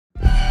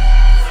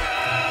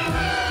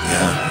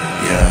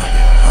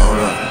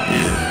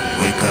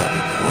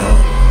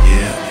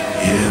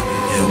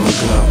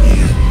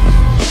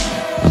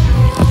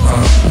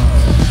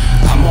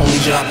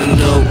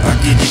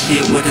did the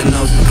shit where the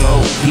noses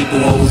go.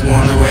 People always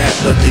wanna rap,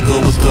 but they go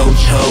was go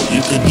choke.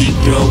 You could deep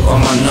throat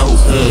on my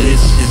nose,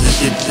 this is the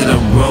shit that I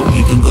wrote.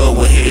 You can go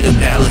ahead and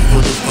ballot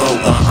for the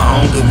vote.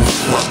 I don't give a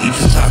fuck, you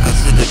just talking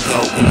to the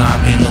goat. And I've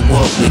been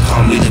awoke, they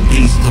call me the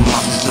beast, the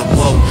monster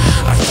woke.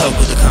 I talk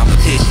with the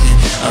competition,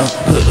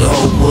 put the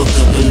whole book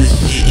up in this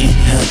shit,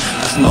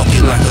 I smoke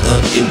it like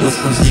it was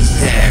some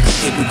zigzags.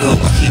 Here we go,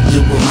 I keep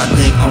doing my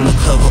thing on the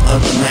cover of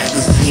the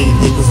magazine.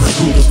 It was like,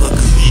 who the fuck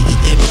is he? The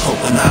typical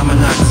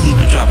phenomenon, cause he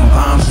been dropping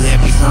bombs in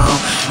every song.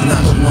 And I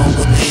don't know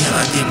what the hell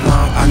I did